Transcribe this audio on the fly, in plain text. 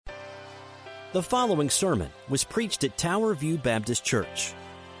The following sermon was preached at Tower View Baptist Church.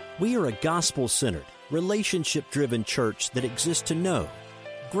 We are a gospel-centered, relationship-driven church that exists to know,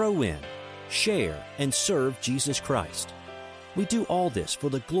 grow in, share, and serve Jesus Christ. We do all this for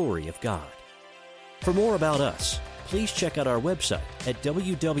the glory of God. For more about us, please check out our website at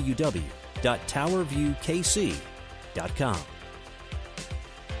www.towerviewkc.com.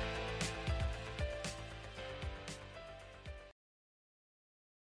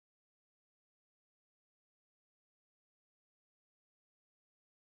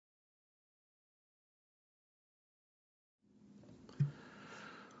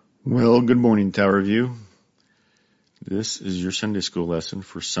 Well, good morning, Tower View. This is your Sunday school lesson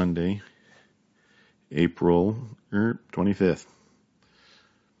for Sunday, April 25th.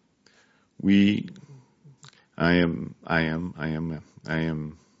 I am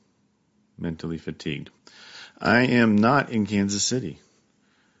mentally fatigued. I am not in Kansas City.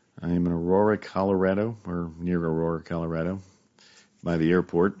 I am in Aurora, Colorado, or near Aurora, Colorado, by the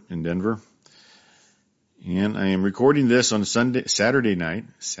airport in Denver. And I am recording this on Saturday night.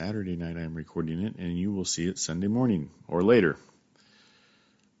 Saturday night I am recording it, and you will see it Sunday morning or later.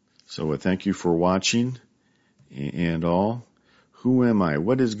 So thank you for watching and all. Who am I?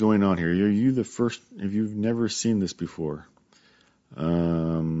 What is going on here? Are you the first, if you've never seen this before?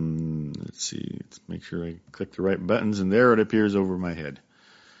 Let's see. Let's make sure I click the right buttons, and there it appears over my head.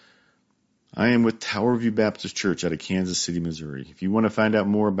 I am with Tower View Baptist Church out of Kansas City, Missouri. If you want to find out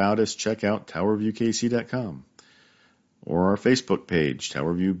more about us, check out towerviewkc.com or our Facebook page,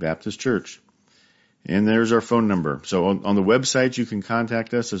 Tower View Baptist Church. And there's our phone number. So on the website, you can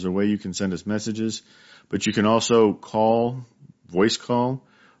contact us. There's a way you can send us messages, but you can also call, voice call,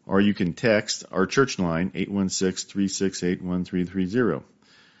 or you can text our church line, 816-368-1330.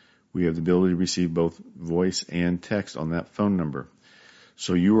 We have the ability to receive both voice and text on that phone number.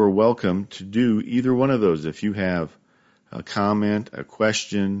 So you are welcome to do either one of those. If you have a comment, a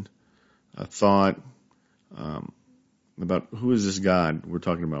question, a thought about who is this God we're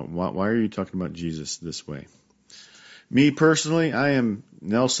talking about? Why are you talking about Jesus this way? Me personally, I am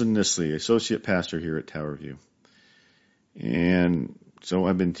Nelson Nisley, Associate Pastor here at Tower View. And so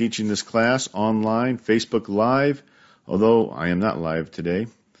I've been teaching this class online, Facebook Live, although I am not live today.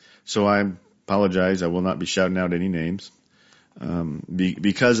 So I apologize. I will not be shouting out any names.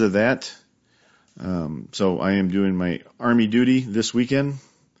 Because of that, so I am doing my Army duty this weekend,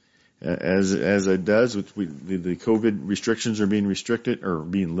 as it does. The COVID restrictions are being lifted,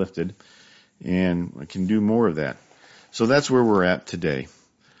 and I can do more of that. So that's where we're at today.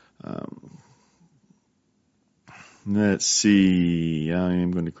 Let's see. I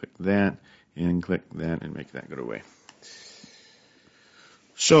am going to click that and make that go away.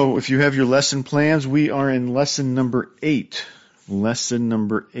 So if you have your lesson plans, we are in lesson number 8. Lesson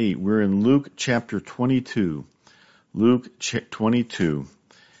number 8. We're in Luke chapter 22. Luke 22.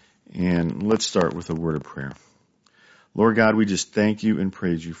 And let's start with a word of prayer. Lord God, we just thank you and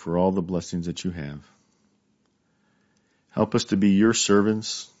praise you for all the blessings that you have. Help us to be your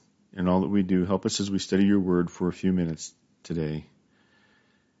servants in all that we do. Help us as we study your word for a few minutes today.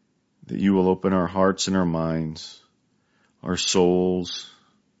 That you will open our hearts and our minds, our souls,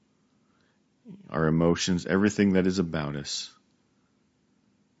 our emotions, everything that is about us,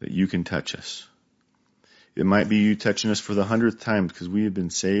 that you can touch us. It might be you touching us for the 100th time because we have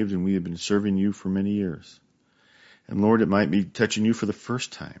been saved and we have been serving you for many years. And Lord, it might be touching you for the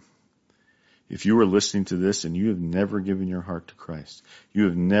first time. If you are listening to this and you have never given your heart to Christ, you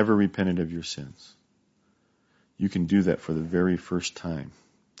have never repented of your sins, you can do that for the very first time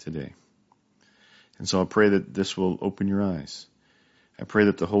today. And so I pray that this will open your eyes. I pray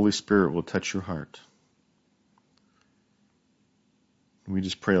that the Holy Spirit will touch your heart. We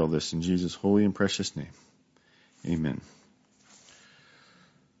just pray all this in Jesus' holy and precious name. Amen.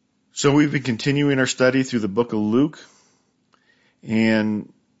 So we've been continuing our study through the book of Luke.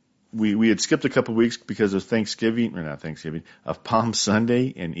 And we had skipped a couple weeks because of of Palm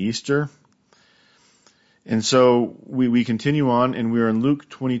Sunday and Easter. And so we continue on, and we're in Luke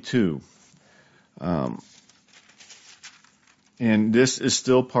 22. And this is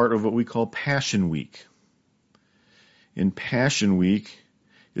still part of what we call Passion Week. In Passion Week,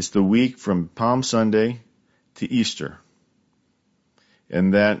 it's the week from Palm Sunday to Easter.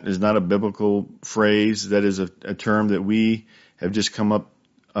 And that is not a biblical phrase. That is a term that we have just come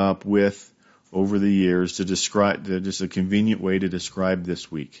up with over the years to describe, just a convenient way to describe this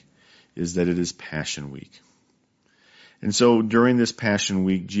week, is that it is Passion Week. And so during this Passion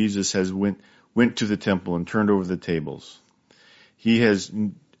Week, Jesus has went to the temple and turned over the tables. He has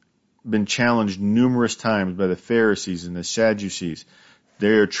been challenged numerous times by the Pharisees and the Sadducees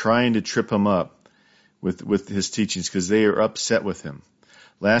are trying to trip him up with his teachings because they are upset with him.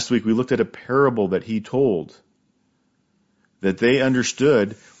 Last week we looked at a parable that he told that they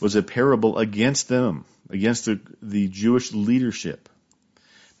understood was a parable against them, against the Jewish leadership,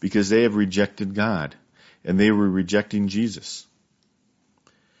 because they have rejected God and they were rejecting Jesus.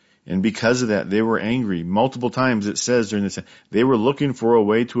 And because of that, they were angry. Multiple times it says during this, they were looking for a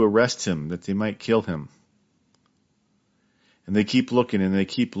way to arrest him, that they might kill him. And they keep looking and they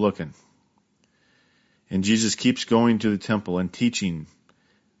keep looking. And Jesus keeps going to the temple and teaching.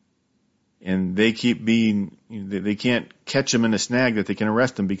 And they keep they can't catch him in a snag that they can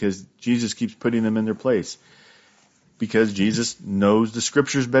arrest him because Jesus keeps putting them in their place. Because Jesus knows the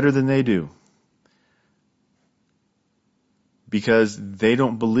scriptures better than they do. Because they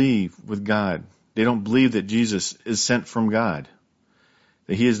don't believe with God. They don't believe that Jesus is sent from God.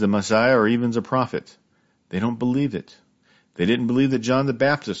 That he is the Messiah or even a prophet. They don't believe it. They didn't believe that John the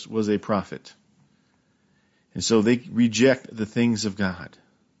Baptist was a prophet. And so they reject the things of God.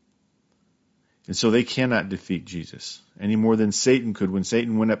 And so they cannot defeat Jesus any more than Satan could when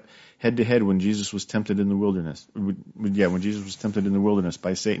Satan went up head to head when Jesus was tempted in the wilderness. When Jesus was tempted in the wilderness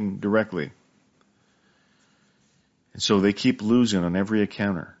by Satan directly. And so they keep losing on every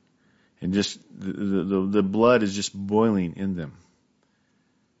encounter. And just the blood is just boiling in them.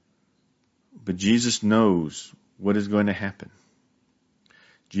 But Jesus knows what is going to happen.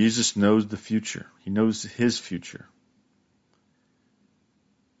 Jesus knows the future. He knows his future.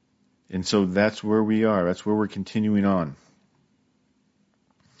 And so that's where we are. That's where we're continuing on.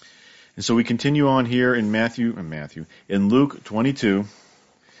 And so we continue on here in in Luke 22.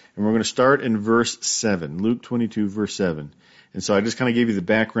 And we're going to start in verse 7, Luke 22, verse 7. And so I just kind of gave you the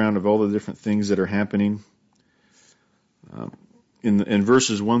background of all the different things that are happening. In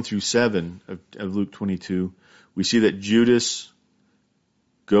verses 1 through 7 of Luke 22, we see that Judas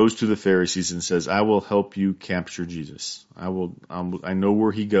goes to the Pharisees and says, I will help you capture Jesus. I know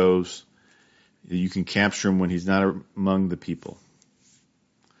where he goes. You can capture him when he's not among the people.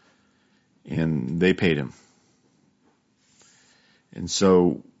 And they paid him. And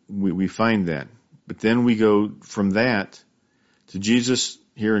so we find that. But then we go from that to Jesus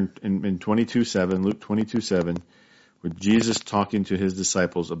here in 22:7, Luke 22:7, with Jesus talking to his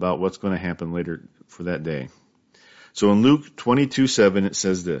disciples about what's going to happen later for that day. So in Luke 22:7 it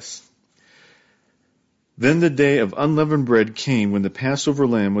says this. Then the day of unleavened bread came when the Passover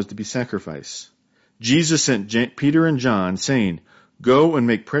lamb was to be sacrificed. Jesus sent Peter and John, saying, Go and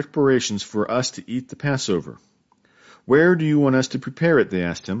make preparations for us to eat the Passover. Where do you want us to prepare it? They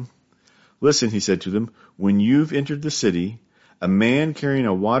asked him. Listen, he said to them, when you've entered the city, a man carrying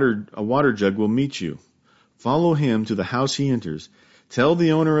a water jug will meet you. Follow him to the house he enters. Tell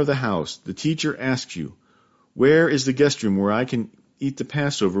the owner of the house, the teacher asks you, where is the guest room where I can eat the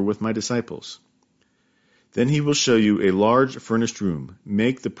Passover with my disciples? Then he will show you a large furnished room.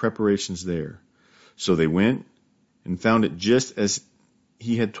 Make the preparations there. So they went and found it just as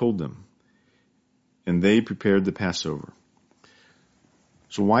he had told them. And they prepared the Passover.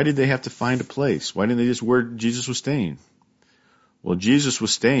 So why did they have to find a place? Why didn't they just where Jesus was staying? Well, Jesus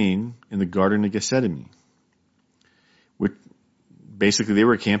was staying in the Garden of Gethsemane. Which basically they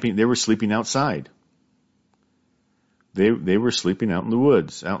were camping, they were sleeping outside. They were sleeping out in the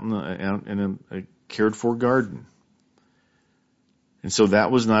woods, out in a cared for garden. And so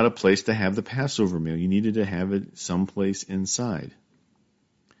that was not a place to have the Passover meal. You needed to have it someplace inside.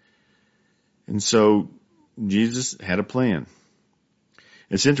 And so Jesus had a plan.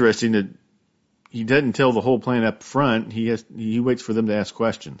 It's interesting that he doesn't tell the whole plan up front. He waits for them to ask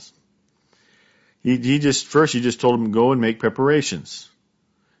questions. He just told them go and make preparations.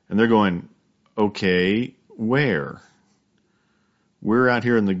 And they're going, okay, where? We're out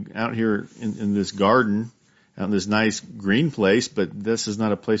here in this garden, out in this nice green place, but this is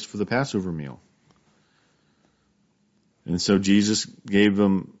not a place for the Passover meal. And so Jesus gave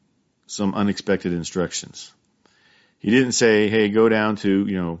them some unexpected instructions. He didn't say, hey, go down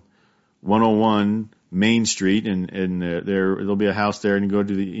to, 101 Main Street and there'll be a house there and you go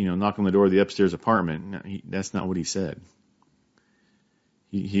to the, knock on the door of the upstairs apartment. No, that's not what he said.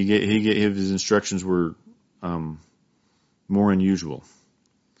 His instructions were more unusual.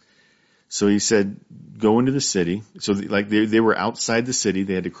 So he said, go into the city. So they were outside the city.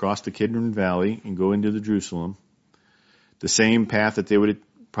 They had to cross the Kidron Valley and go into the Jerusalem. The same path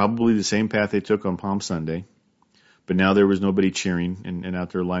probably the same path they took on Palm Sunday. But now there was nobody cheering and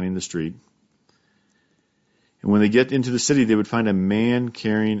out there lining the street. And when they get into the city, they would find a man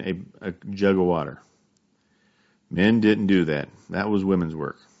carrying a jug of water. Men didn't do that. That was women's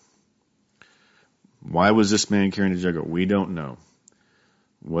work. Why was this man carrying a jug of water? We don't know.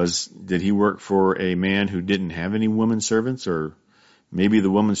 Did he work for a man who didn't have any women servants, or maybe the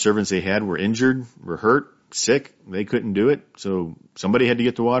women servants they had were injured, were hurt, sick, they couldn't do it, so somebody had to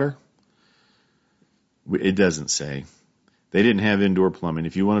get the water? It doesn't say. They didn't have indoor plumbing.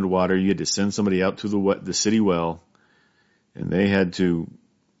 If you wanted water, you had to send somebody out to the city well, and they had to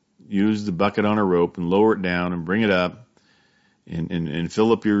use the bucket on a rope and lower it down and bring it up and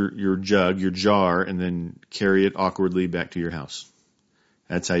fill up your jug, your jar, and then carry it awkwardly back to your house.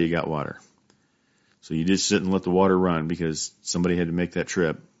 That's how you got water. So you just sit and let the water run because somebody had to make that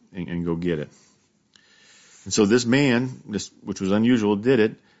trip and go get it. And so this man, which was unusual, did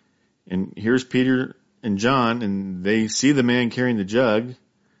it. And here's Peter and John, and they see the man carrying the jug.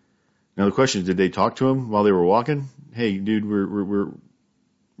 Now the question is, did they talk to him while they were walking? Hey, dude, we're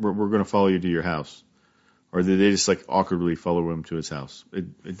going to follow you to your house. Or did they just like awkwardly follow him to his house?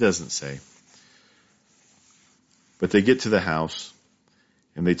 It doesn't say. But they get to the house.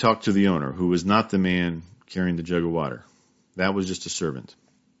 And they talked to the owner, who was not the man carrying the jug of water. That was just a servant.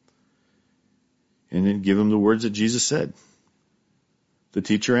 And then give him the words that Jesus said. The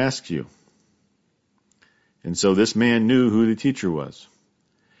teacher asks you. And so this man knew who the teacher was.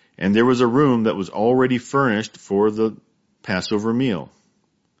 And there was a room that was already furnished for the Passover meal.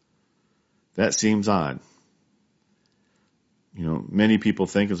 That seems odd. Many people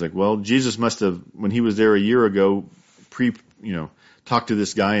think it's like, well, Jesus must have, when he was there a year ago, talked to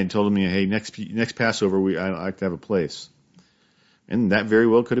this guy and told him, hey, next Passover, I'd like to have a place. And that very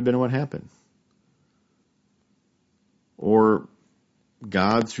well could have been what happened. Or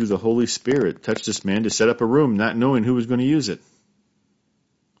God, through the Holy Spirit, touched this man to set up a room, not knowing who was going to use it.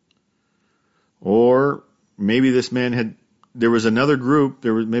 Or maybe this man there was another group,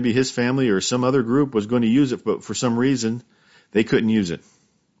 maybe his family or some other group was going to use it, but for some reason, they couldn't use it.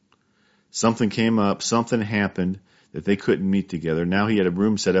 Something came up, something happened, that they couldn't meet together. Now he had a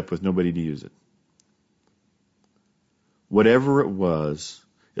room set up with nobody to use it. Whatever it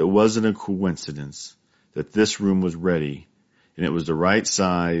wasn't a coincidence that this room was ready and it was the right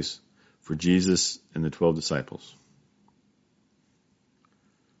size for Jesus and the 12 disciples.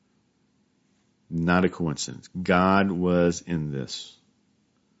 Not a coincidence. God was in this.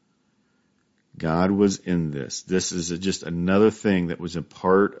 God was in this. This is just another thing that was a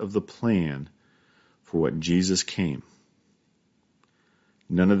part of the plan for what Jesus came.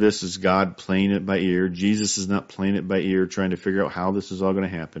 None of this is God playing it by ear. Jesus is not playing it by ear, trying to figure out how this is all going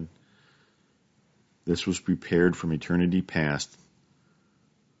to happen. This was prepared from eternity past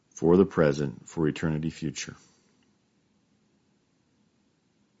for the present, for eternity future.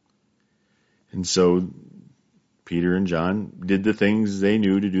 And so Peter and John did the things they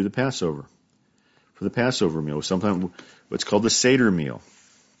knew to do the Passover. For the Passover meal, sometimes what's called the Seder meal.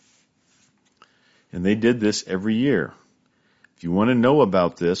 And they did this every year. If you want to know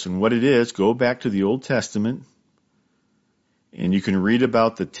about this and what it is, go back to the Old Testament and you can read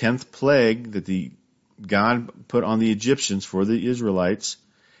about the 10th plague that God put on the Egyptians for the Israelites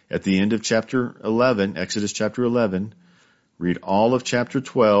at the end of chapter 11, Exodus chapter 11. Read all of chapter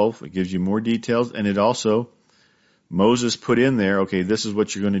 12. It gives you more details, and it also, Moses put in there, okay, this is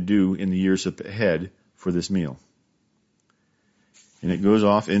what you're going to do in the years ahead for this meal. And it goes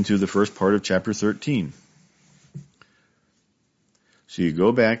off into the first part of chapter 13. So you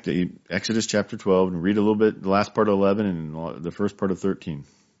go back to Exodus chapter 12 and read a little bit, the last part of 11 and the first part of 13.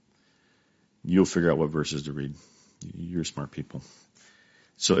 You'll figure out what verses to read. You're smart people.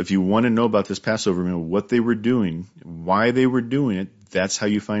 So if you want to know about this Passover meal, what they were doing, why they were doing it, that's how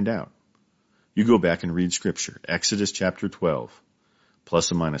you find out. You go back and read Scripture. Exodus chapter 12,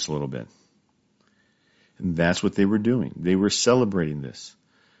 plus or minus a little bit. And that's what they were doing. They were celebrating this.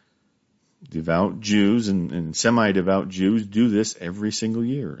 Devout Jews and semi-devout Jews do this every single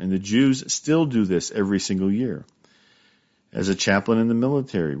year. And the Jews still do this every single year. As a chaplain in the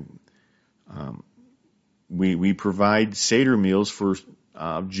military, we provide Seder meals for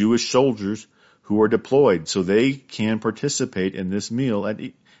Jewish soldiers who are deployed so they can participate in this meal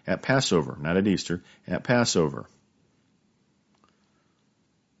at Passover, not at Easter, at Passover.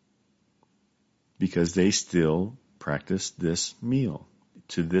 Because they still practice this meal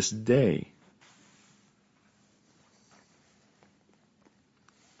to this day.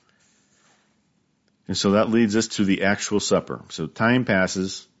 And so that leads us to the actual supper. So time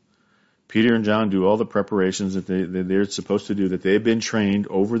passes. Peter and John do all the preparations that they're supposed to do, that they've been trained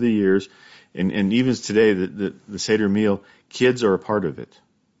over the years. And even today, the Seder meal, kids are a part of it.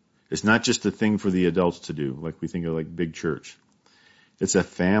 It's not just a thing for the adults to do, like we think of like big church. It's a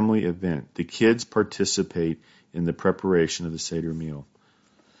family event. The kids participate in the preparation of the Seder meal.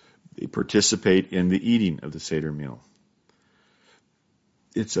 They participate in the eating of the Seder meal.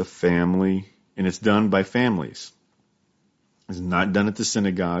 It's a family, and it's done by families. It's not done at the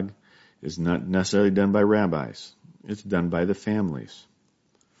synagogue. It's not necessarily done by rabbis. It's done by the families,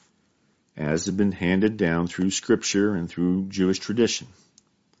 as has been handed down through Scripture and through Jewish tradition.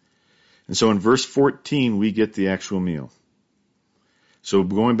 And so in verse 14, we get the actual meal. So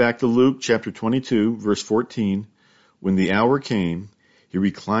going back to Luke chapter 22, verse 14, when the hour came, he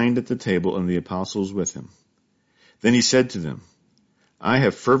reclined at the table and the apostles with him. Then he said to them, I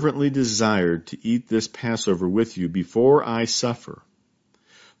have fervently desired to eat this Passover with you before I suffer.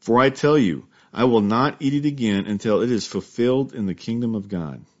 For I tell you, I will not eat it again until it is fulfilled in the kingdom of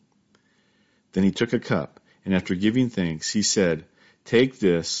God. Then he took a cup, and after giving thanks, he said, Take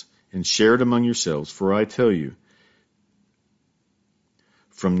this and share it among yourselves, for I tell you,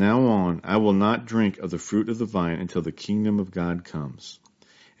 from now on I will not drink of the fruit of the vine until the kingdom of God comes.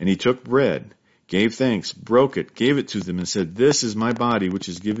 And he took bread, gave thanks, broke it, gave it to them, and said, This is my body which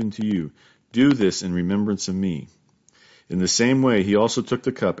is given to you. Do this in remembrance of me. In the same way, he also took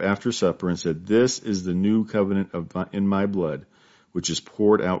the cup after supper and said, This is the new covenant in my blood, which is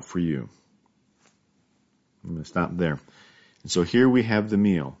poured out for you. I'm going to stop there. And so here we have the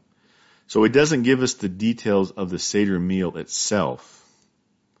meal. So it doesn't give us the details of the Seder meal itself,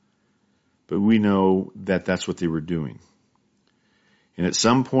 but we know that that's what they were doing. And at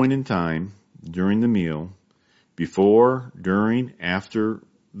some point in time, during the meal, before, during, after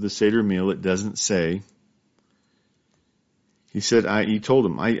the Seder meal, it doesn't say. He said, he told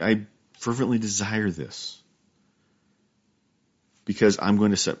him, I fervently desire this because I'm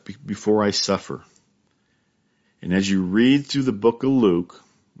going to, before I suffer. And as you read through the book of Luke,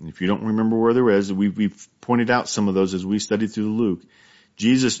 and if you don't remember where there is, we've pointed out some of those as we studied through Luke.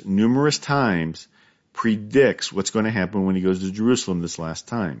 Jesus numerous times predicts what's going to happen when he goes to Jerusalem this last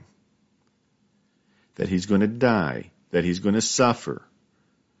time. That he's going to die, that he's going to suffer.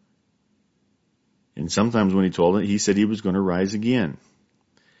 And sometimes when he told it, he said he was going to rise again.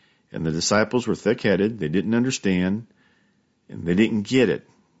 And the disciples were thick-headed, they didn't understand, and they didn't get it.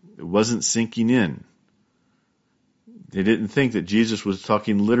 It wasn't sinking in. They didn't think that Jesus was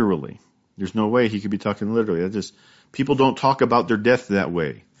talking literally. There's no way he could be talking literally. People don't talk about their death that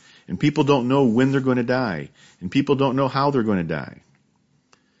way. And people don't know when they're going to die. And people don't know how they're going to die.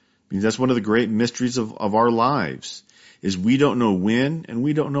 I mean, that's one of the great mysteries of our lives, is we don't know when and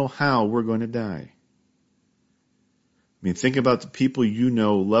we don't know how we're going to die. I mean, think about the people you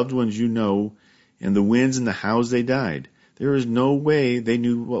know, loved ones you know, and the whens and the hows they died. There is no way they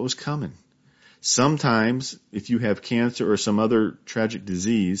knew what was coming. Sometimes, if you have cancer or some other tragic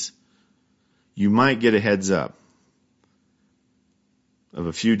disease, you might get a heads up of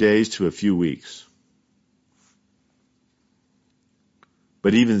a few days to a few weeks.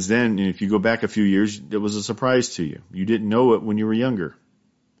 But even then, if you go back a few years, it was a surprise to you. You didn't know it when you were younger.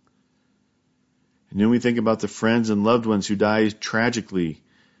 And then we think about the friends and loved ones who die tragically,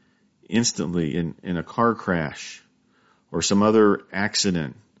 instantly in a car crash or some other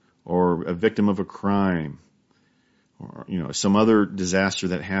accident, or a victim of a crime, or some other disaster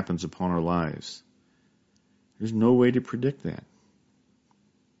that happens upon our lives. There's no way to predict that.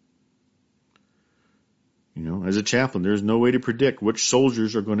 As a chaplain, there's no way to predict which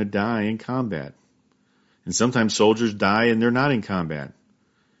soldiers are going to die in combat. And sometimes soldiers die and they're not in combat.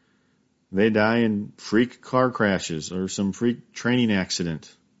 They die in freak car crashes or some freak training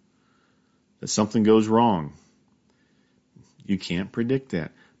accident, that something goes wrong. You can't predict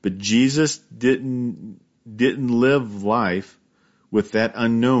that. But Jesus didn't live life with that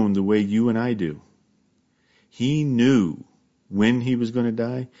unknown the way you and I do. He knew when he was going to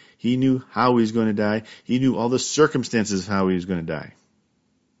die. He knew how he was going to die. He knew all the circumstances of how he was going to die.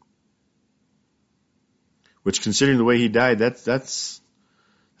 Which, considering the way he died, that's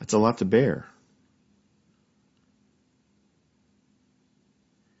a lot to bear.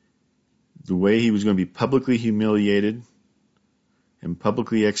 The way he was going to be publicly humiliated and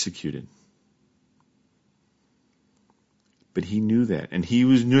publicly executed. But he knew that, and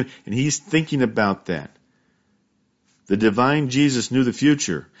he's thinking about that. The divine Jesus knew the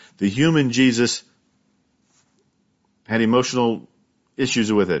future. The human Jesus had emotional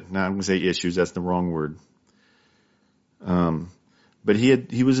issues with it. Now I'm going to say issues, that's the wrong word. But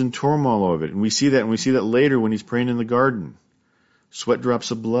he was in turmoil over it, and we see that later when he's praying in the garden. Sweat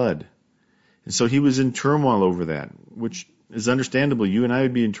drops of blood. And so he was in turmoil over that, which is understandable. You and I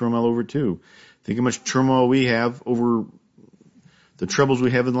would be in turmoil over too. Think how much turmoil we have over the troubles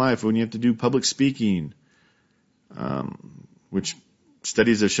we have in life when you have to do public speaking, which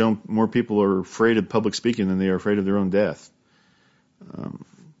studies have shown more people are afraid of public speaking than they are afraid of their own death.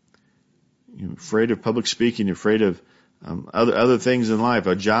 Afraid of public speaking, afraid of other things in life,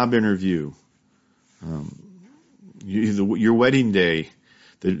 a job interview, your wedding day,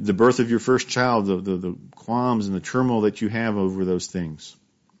 the birth of your first child, the qualms and the turmoil that you have over those things.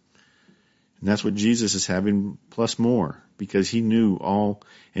 And that's what Jesus is having, plus more, because he knew all,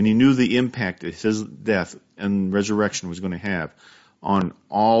 and he knew the impact that his death and resurrection was going to have on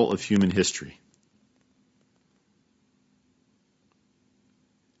all of human history.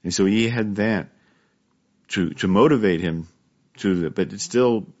 And so he had that to motivate him but it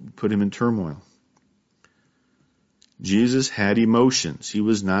still put him in turmoil. Jesus had emotions. He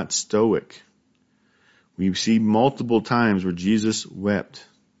was not stoic. We see multiple times where Jesus wept.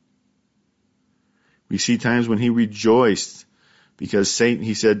 We see times when he rejoiced because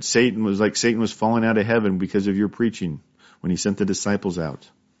he said Satan was falling out of heaven because of your preaching when he sent the disciples out.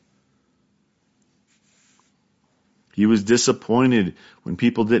 He was disappointed when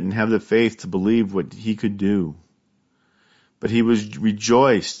people didn't have the faith to believe what he could do. But he was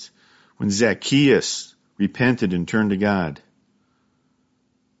rejoiced when Zacchaeus repented and turned to God.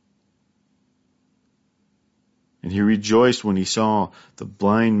 And he rejoiced when he saw the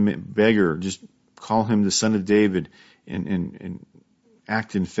blind beggar just call him the son of David and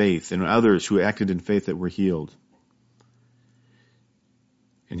act in faith, and others who acted in faith that were healed.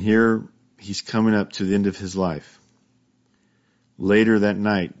 And here he's coming up to the end of his life. Later that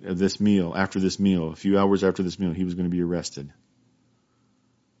night of this meal, after this meal, a few hours after this meal, he was going to be arrested.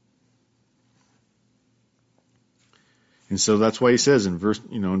 And so that's why he says in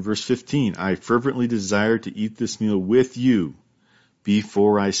verse 15, I fervently desire to eat this meal with you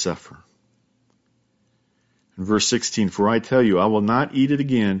before I suffer. In verse 16, for I tell you, I will not eat it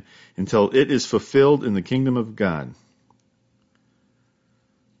again until it is fulfilled in the kingdom of God.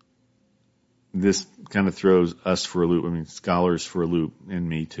 This kind of throws us for a loop. Scholars for a loop, and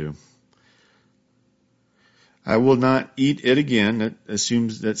me too. I will not eat it again. That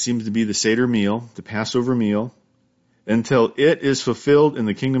seems to be the Seder meal, the Passover meal, until it is fulfilled in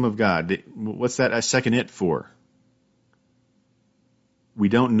the kingdom of God. What's that a second it for? We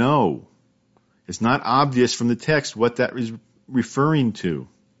don't know. It's not obvious from the text what that is referring to.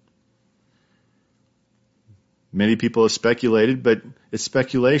 Many people have speculated, but it's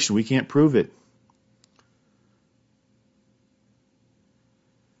speculation. We can't prove it.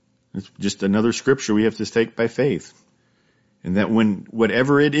 It's just another scripture we have to take by faith. And that when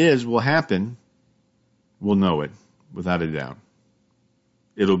whatever it is will happen, we'll know it without a doubt.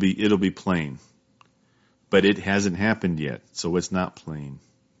 It'll be plain. But it hasn't happened yet, so it's not plain.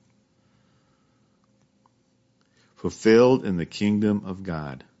 Fulfilled in the kingdom of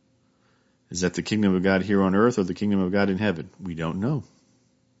God. Is that the kingdom of God here on earth or the kingdom of God in heaven? We don't know.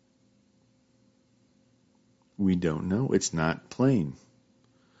 We don't know. It's not plain.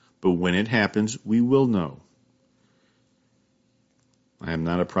 But when it happens, we will know. I am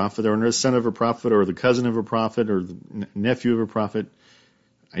not a prophet or the son of a prophet or the cousin of a prophet or the nephew of a prophet.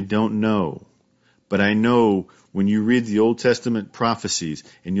 I don't know. But I know when you read the Old Testament prophecies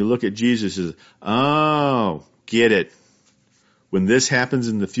and you look at Jesus as, oh, get it. When this happens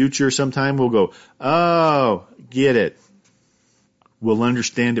in the future sometime, we'll go, oh, get it. We'll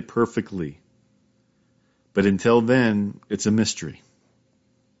understand it perfectly. But until then, it's a mystery.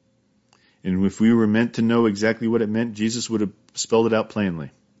 And if we were meant to know exactly what it meant, Jesus would have spelled it out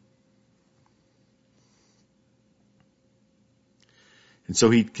plainly. And so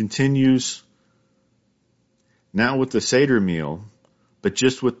he continues, not with the Seder meal, but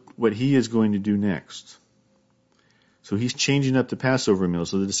just with what he is going to do next. So he's changing up the Passover meal.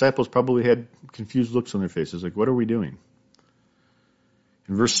 So the disciples probably had confused looks on their faces, like, what are we doing?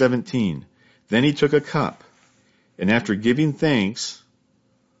 In verse 17, then he took a cup, and after giving thanks,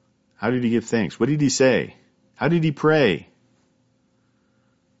 how did he give thanks? What did he say? How did he pray?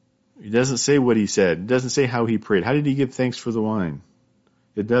 He doesn't say what he said. It doesn't say how he prayed. How did he give thanks for the wine?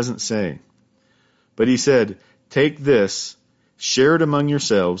 It doesn't say. But he said, take this, share it among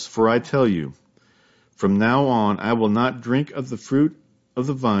yourselves, for I tell you, from now on I will not drink of the fruit of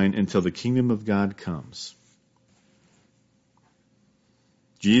the vine until the kingdom of God comes.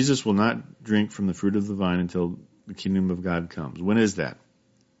 Jesus will not drink from the fruit of the vine until the kingdom of God comes. When is that?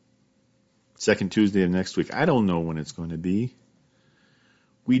 Second Tuesday of next week. I don't know when it's going to be.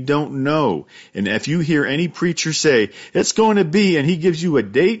 We don't know. And if you hear any preacher say, it's going to be, and he gives you a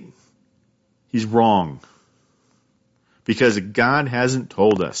date, he's wrong. Because God hasn't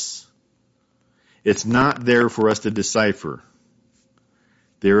told us. It's not there for us to decipher.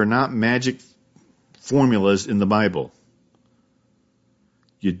 There are not magic formulas in the Bible.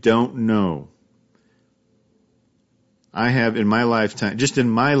 You don't know. I have in my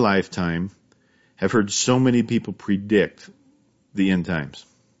lifetime, have heard so many people predict the end times.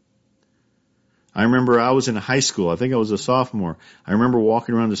 I remember I was in high school. I think I was a sophomore. I remember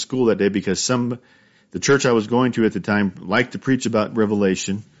walking around the school that day because the church I was going to at the time liked to preach about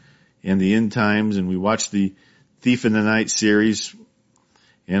Revelation and the end times, and we watched the Thief in the Night series,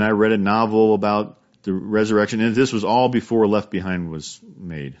 and I read a novel about the resurrection, and this was all before Left Behind was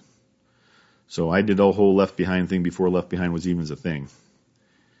made. So I did a whole Left Behind thing before Left Behind was even a thing.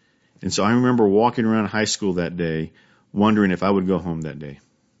 And so I remember walking around high school that day, wondering if I would go home that day,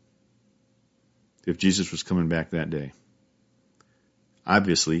 if Jesus was coming back that day.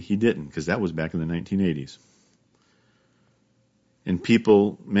 Obviously, he didn't, because that was back in the 1980s. And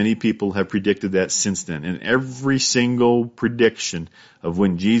many people have predicted that since then. And every single prediction of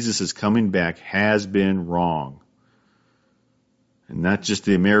when Jesus is coming back has been wrong. And not just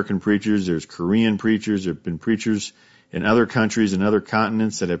the American preachers, there's Korean preachers, there have been preachers in other countries and other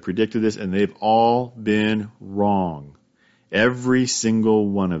continents that have predicted this, and they've all been wrong. Every single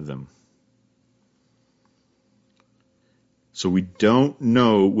one of them. So we don't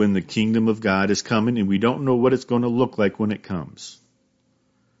know when the kingdom of God is coming, and we don't know what it's going to look like when it comes.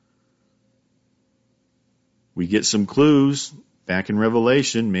 We get some clues back in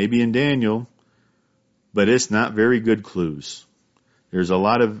Revelation, maybe in Daniel, but it's not very good clues. There's a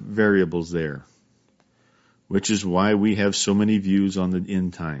lot of variables there, which is why we have so many views on the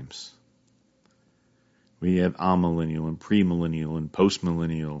end times. We have amillennial and premillennial and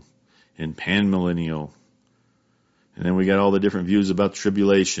postmillennial and panmillennial. And then we got all the different views about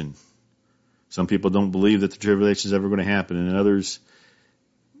tribulation. Some people don't believe that the tribulation is ever going to happen, and others,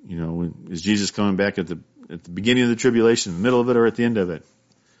 is Jesus coming back at the beginning of the tribulation, in the middle of it, or at the end of it?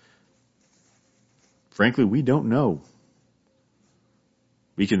 Frankly, we don't know.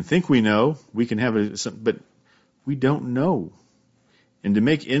 We can think we know. We can have but we don't know. And to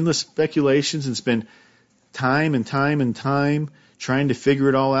make endless speculations and spend time and time and time trying to figure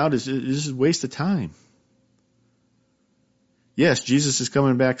it all out is a waste of time. Yes, Jesus is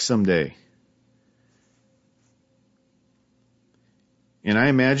coming back someday. And I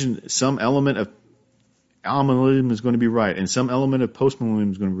imagine some element of amillennialism is going to be right, and some element of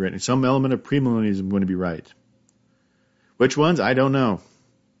postmillennialism is going to be right, and some element of premillennialism is going to be right. Which ones? I don't know.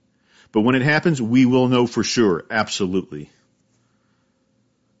 But when it happens, we will know for sure, absolutely.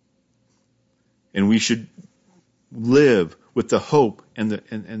 And we should live with the hope and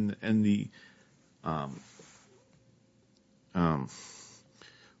the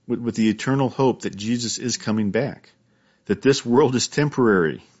with the eternal hope that Jesus is coming back, that this world is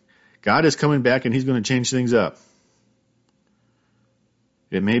temporary. God is coming back and he's going to change things up.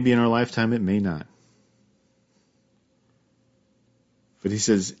 It may be in our lifetime, it may not. But he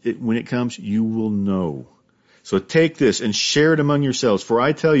says, when it comes, you will know. So take this and share it among yourselves. For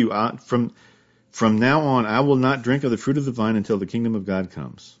I tell you, from now on, I will not drink of the fruit of the vine until the kingdom of God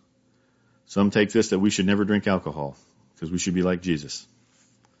comes. Some take this that we should never drink alcohol because we should be like Jesus.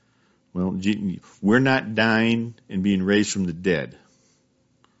 Well, we're not dying and being raised from the dead.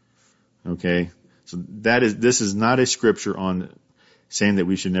 Okay? So this is not a scripture on saying that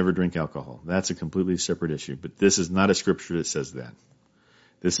we should never drink alcohol. That's a completely separate issue. But this is not a scripture that says that.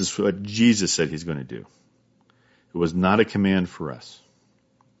 This is what Jesus said he's going to do. It was not a command for us.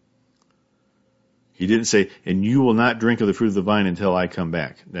 He didn't say, and you will not drink of the fruit of the vine until I come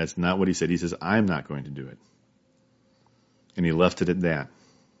back. That's not what he said. He says, I'm not going to do it. And he left it at that.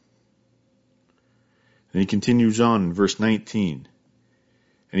 And he continues on in verse 19.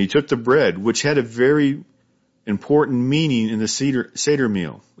 And he took the bread, which had a very important meaning in the Seder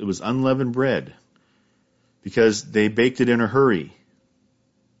meal. It was unleavened bread because they baked it in a hurry.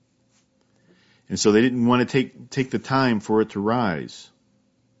 And so they didn't want to take the time for it to rise.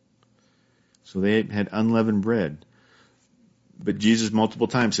 So they had unleavened bread. But Jesus multiple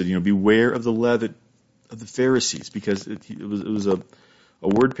times said, beware of the leaven of the Pharisees, because it was a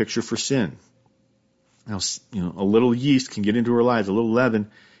word picture for sin. Now, a little yeast can get into our lives, a little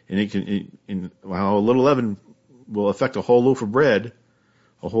leaven, and a little leaven will affect a whole loaf of bread.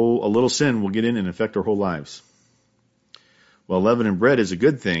 A little sin will get in and affect our whole lives. Well, leaven in bread is a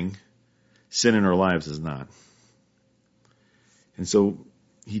good thing. Sin in our lives is not. And so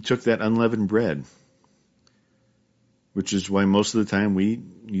he took that unleavened bread, which is why most of the time we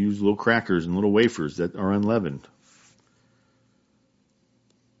use little crackers and little wafers that are unleavened.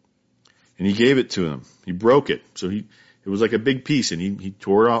 And he gave it to them. He broke it. So it was like a big piece, and he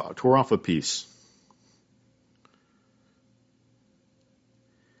tore off a piece.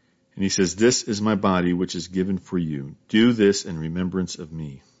 And he says, "This is my body, which is given for you. Do this in remembrance of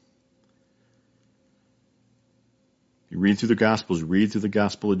me." You read through the Gospels, you read through the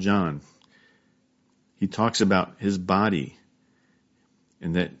Gospel of John. he talks about his body,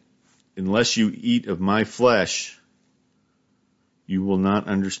 and that unless you eat of my flesh, you will not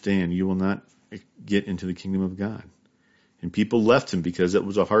understand, you will not get into the kingdom of God. And people left him because it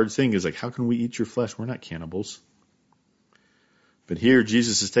was a hard thing. It's like, how can we eat your flesh? We're not cannibals. But here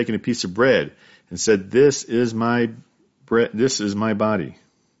Jesus has taken a piece of bread and said, this is my bread, this is my body,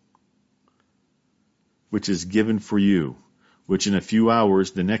 which is given for you, which in a few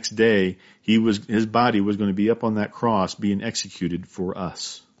hours, the next day, his body was going to be up on that cross being executed for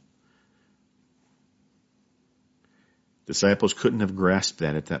us. Disciples couldn't have grasped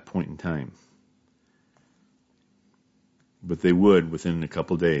that at that point in time. But they would within a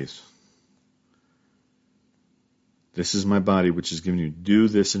couple days. This is my body which is given you. Do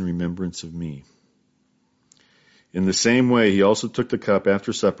this in remembrance of me. In the same way, he also took the cup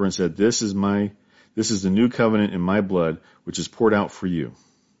after supper and said, This is the new covenant in my blood, which is poured out for you.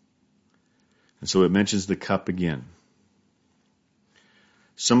 And so it mentions the cup again.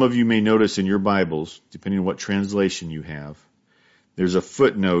 Some of you may notice in your Bibles, depending on what translation you have, there's a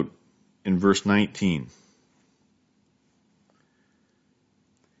footnote in verse 19.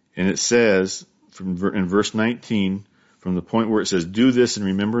 And it says, in verse 19, from the point where it says, do this in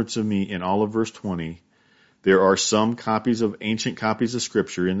remembrance of me, in all of verse 20, there are some ancient copies of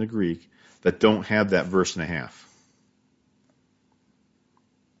Scripture in the Greek that don't have that verse and a half.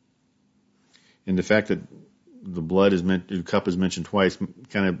 And the fact that the cup is mentioned twice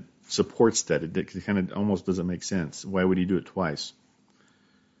kind of supports that. It kind of almost doesn't make sense. Why would he do it twice?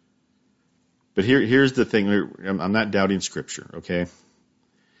 But here's the thing. I'm not doubting Scripture, okay?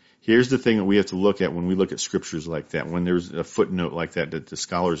 Here's the thing that we have to look at when we look at scriptures like that, when there's a footnote like that the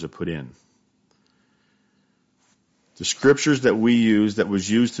scholars have put in. The scriptures that we use, that was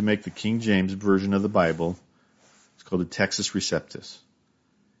used to make the King James version of the Bible, it's called the Textus Receptus.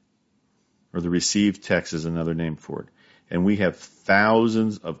 Or the received text is another name for it. And we have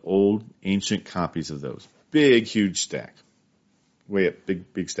thousands of old, ancient copies of those. Big, huge stack. Way up,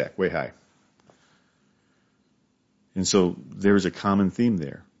 big stack, way high. And so there's a common theme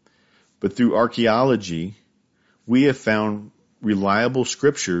there. But through archaeology, we have found reliable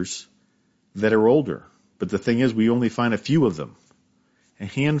scriptures that are older. But the thing is, we only find a few of them, a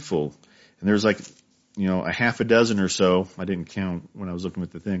handful. And there's a half a dozen or so, I didn't count when I was looking at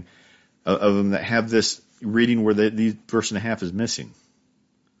the thing, of them that have this reading where the verse and a half is missing.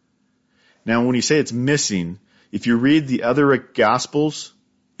 Now, when you say it's missing, if you read the other Gospels,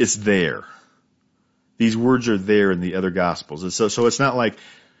 it's there. These words are there in the other Gospels. So it's not like,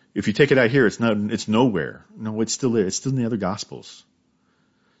 if you take it out here, it's nowhere. No, it's still there. It's still in the other Gospels.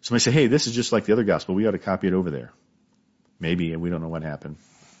 Somebody say, hey, this is just like the other Gospel. We ought to copy it over there. Maybe, and we don't know what happened.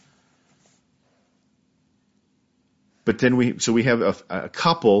 But then we have a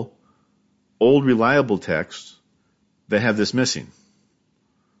couple old reliable texts that have this missing.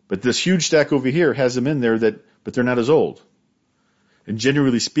 But this huge stack over here has them in there but they're not as old. And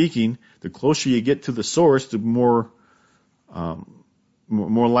generally speaking, the closer you get to the source, the more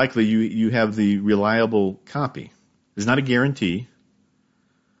likely you have the reliable copy. It's not a guarantee,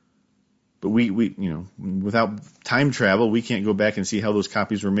 but we without time travel, we can't go back and see how those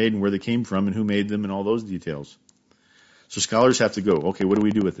copies were made and where they came from and who made them and all those details. So scholars have to go, okay, what do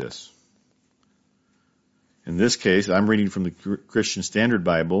we do with this? In this case, I'm reading from the Christian Standard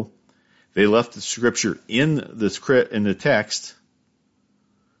Bible. They left the scripture in the text,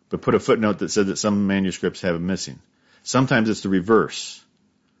 but put a footnote that said that some manuscripts have it missing. Sometimes it's the reverse.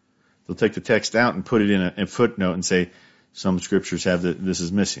 They'll take the text out and put it in a footnote and say some scriptures have this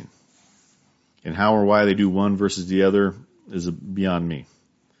is missing. And how or why they do one versus the other is beyond me.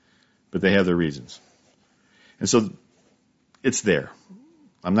 But they have their reasons. And so it's there.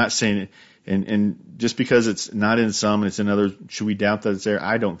 I'm not saying it. And just because it's not in some and it's in others, should we doubt that it's there?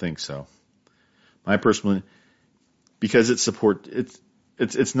 I don't think so. My personal, because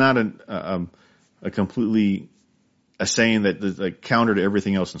it's not a completely a saying that's like counter to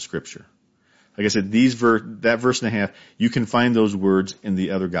everything else in Scripture. Like I said, that verse and a half, you can find those words in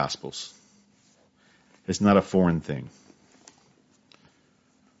the other Gospels. It's not a foreign thing.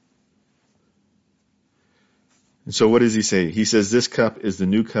 And so what does he say? He says, this cup is the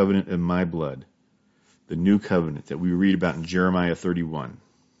new covenant in my blood. The new covenant that we read about in Jeremiah 31,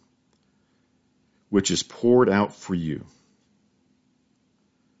 which is poured out for you.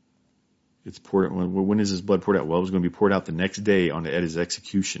 It's poured out. When is his blood poured out? Well, it was going to be poured out the next day at his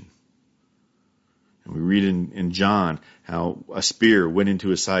execution. And we read in John how a spear went into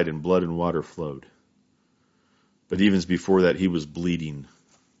his side and blood and water flowed. But even before that, he was bleeding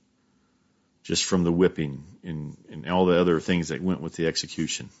just from the whipping and all the other things that went with the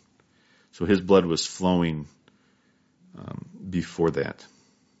execution. So his blood was flowing before that.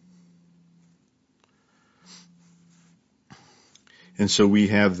 And so we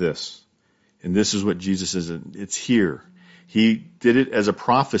have this. And this is what Jesus is. It's here. He did it as a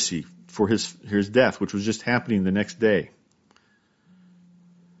prophecy for his death, which was just happening the next day.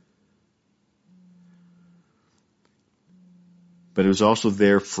 But it was also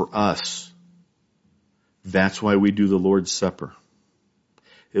there for us. That's why we do the Lord's Supper.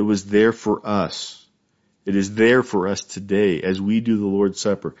 It was there for us. It is there for us today as we do the Lord's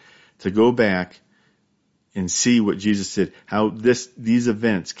Supper to go back and see what Jesus did, how these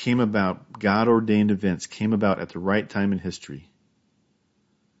events came about, God-ordained events came about at the right time in history.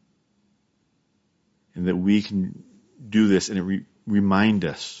 And that we can do this and it remind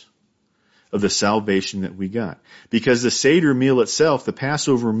us of the salvation that we got. Because the Seder meal itself, the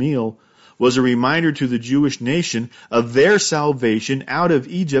Passover meal, was a reminder to the Jewish nation of their salvation out of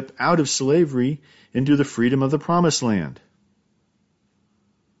Egypt, out of slavery, into the freedom of the Promised Land.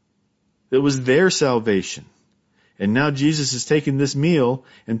 It was their salvation. And now Jesus is taking this meal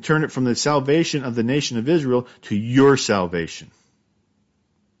and turn it from the salvation of the nation of Israel to your salvation.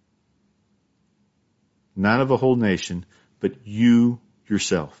 Not of a whole nation, but you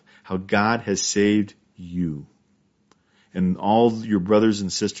yourself. How God has saved you. And all your brothers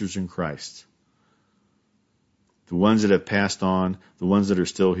and sisters in Christ. The ones that have passed on, the ones that are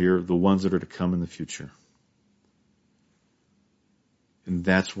still here, the ones that are to come in the future. And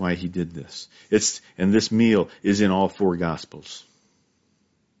that's why he did this. And this meal is in all four Gospels.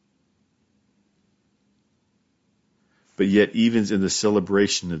 But yet, even in the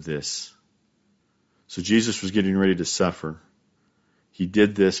celebration of this, so Jesus was getting ready to suffer. He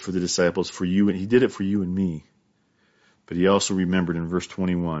did this for the disciples, for you, and he did it for you and me. But he also remembered in verse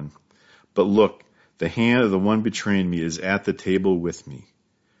 21, but look, the hand of the one betraying me is at the table with me.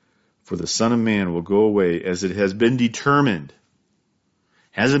 For the Son of Man will go away as it has been determined.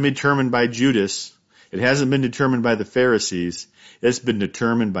 Hasn't been determined by Judas. It hasn't been determined by the Pharisees. It's been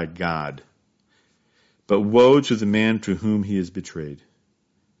determined by God. But woe to the man to whom he is betrayed.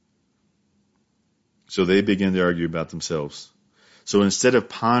 So they begin to argue about themselves. So instead of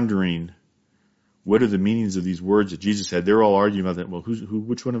pondering what are the meanings of these words that Jesus had, they're all arguing about that. Well,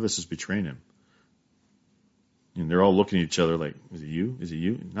 which one of us is betraying him? And they're all looking at each other like, is it you? Is it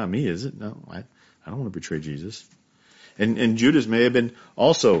you? Not me, is it? No, I don't want to betray Jesus. And Judas may have been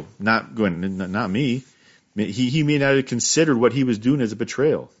also not going, not me. He may not have considered what he was doing as a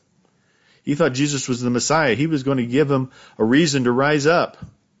betrayal. He thought Jesus was the Messiah. He was going to give him a reason to rise up.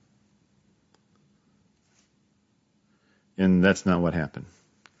 And that's not what happened.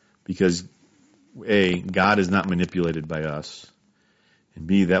 Because A, God is not manipulated by us. And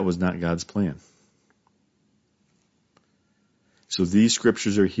B, that was not God's plan. So these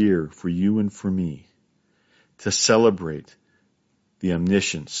scriptures are here for you and for me to celebrate the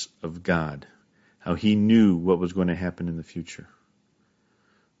omniscience of God, how he knew what was going to happen in the future.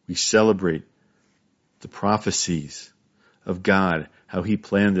 We celebrate the prophecies of God, how he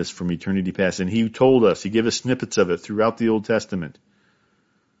planned this from eternity past. And he told us, he gave us snippets of it throughout the Old Testament,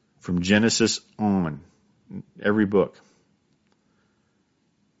 from Genesis on, every book.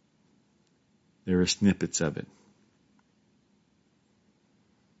 There are snippets of it.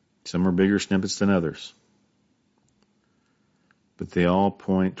 Some are bigger snippets than others. But they all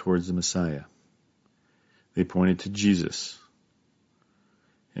point towards the Messiah. They pointed to Jesus.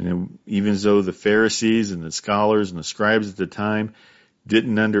 And even though the Pharisees and the scholars and the scribes at the time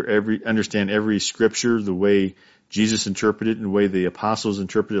didn't understand every scripture the way Jesus interpreted it and the way the apostles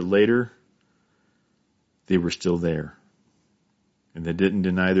interpreted it later, they were still there. And they didn't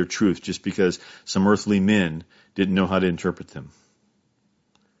deny their truth just because some earthly men didn't know how to interpret them.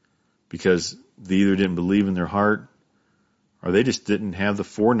 Because they either didn't believe in their heart or they just didn't have the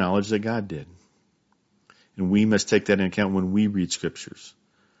foreknowledge that God did. And we must take that into account when we read scriptures,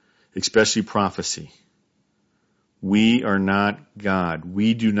 especially prophecy. We are not God.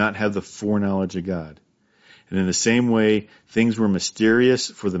 We do not have the foreknowledge of God. And in the same way, things were mysterious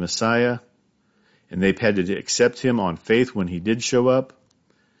for the Messiah, and they've had to accept him on faith when he did show up,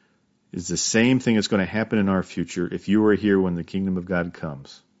 is the same thing that's going to happen in our future if you are here when the kingdom of God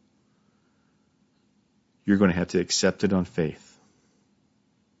comes. You're going to have to accept it on faith.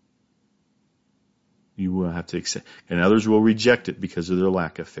 You will have to accept, and others will reject it because of their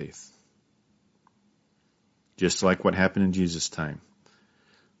lack of faith. Just like what happened in Jesus' time.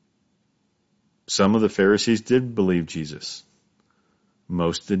 Some of the Pharisees did believe Jesus.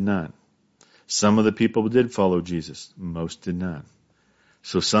 Most did not. Some of the people did follow Jesus. Most did not.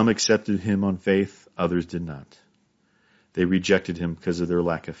 So some accepted him on faith, others did not. They rejected him because of their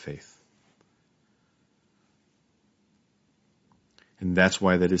lack of faith. And that's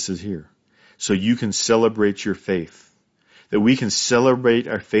why this is here. So you can celebrate your faith. That we can celebrate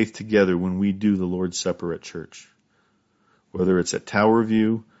our faith together when we do the Lord's Supper at church. Whether it's at Tower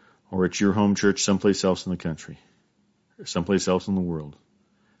View or at your home church someplace else in the country. Or someplace else in the world.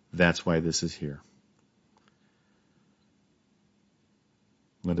 That's why this is here.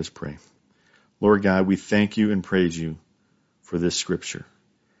 Let us pray. Lord God, we thank you and praise you for this scripture.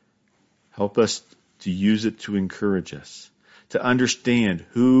 Help us to use it to encourage us, to understand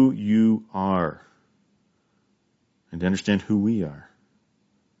who you are, and to understand who we are.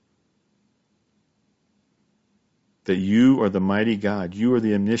 That you are the mighty God. You are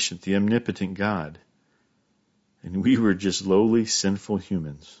the omniscient, the omnipotent God. And we were just lowly, sinful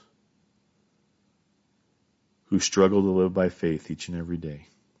humans who struggle to live by faith each and every day.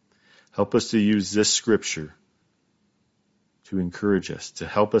 Help us to use this scripture to encourage us, to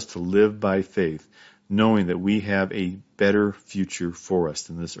help us to live by faith, knowing that we have a better future for us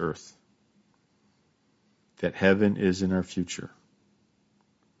than this earth. That heaven is in our future.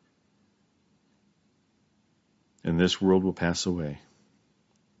 And this world will pass away.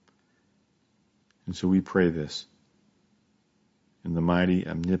 And so we pray this in the mighty,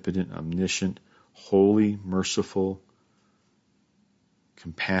 omnipotent, omniscient, holy, merciful,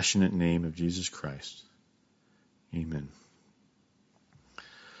 compassionate name of Jesus Christ. Amen.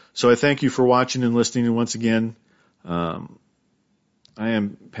 So I thank you for watching and listening. And once again, I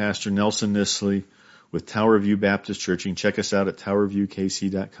am Pastor Nelson Nisley with Tower View Baptist Church. You can check us out at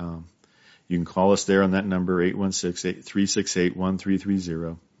towerviewkc.com. You can call us there on that number,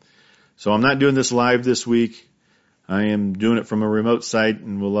 816-368-1330. So I'm not doing this live this week. I am doing it from a remote site,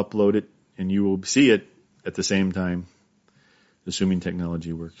 and we'll upload it, and you will see it at the same time, assuming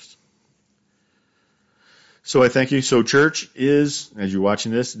technology works. So I thank you. So church is, as you're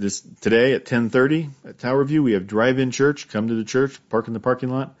watching this today at 10:30 at Tower View. We have drive-in church. Come to the church, park in the parking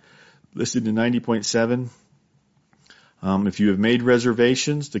lot. Listed to 90.7. If you have made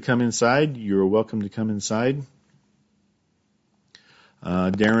reservations to come inside, you're welcome to come inside.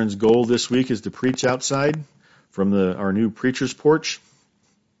 Darren's goal this week is to preach outside from our new preacher's porch.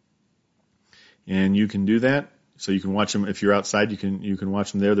 And you can do that. So you can watch them if you're outside. You can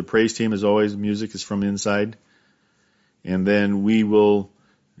watch them there. The praise team, as always, music is from inside. And then we will,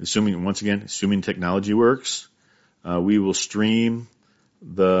 assuming technology works, we will stream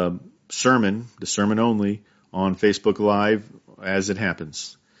the sermon only, on Facebook Live as it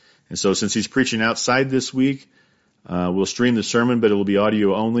happens. And so since he's preaching outside this week, we'll stream the sermon, but it will be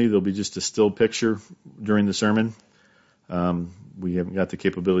audio only. There'll be just a still picture during the sermon. We haven't got the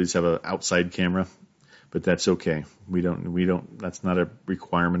capabilities to have an outside camera, but that's okay. We don't, that's not a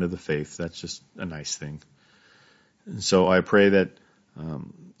requirement of the faith. That's just a nice thing. And so I pray that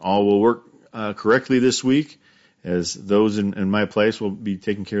all will work correctly this week, as those in my place will be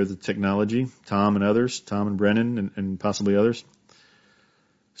taking care of the technology, Tom and Brennan and possibly others.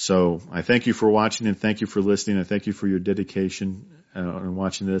 So I thank you for watching and thank you for listening. I thank you for your dedication in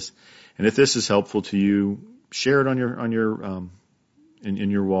watching this. And if this is helpful to you, share it on your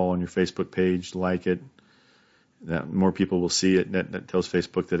in your wall on your Facebook page, like it. That more people will see it. That tells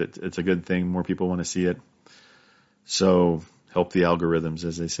Facebook that it's a good thing. More people want to see it. So help the algorithms,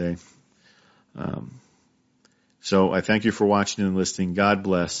 as they say. So I thank you for watching and listening. God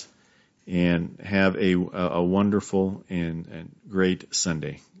bless, and have a wonderful and great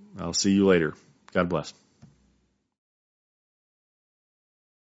Sunday. I'll see you later. God bless.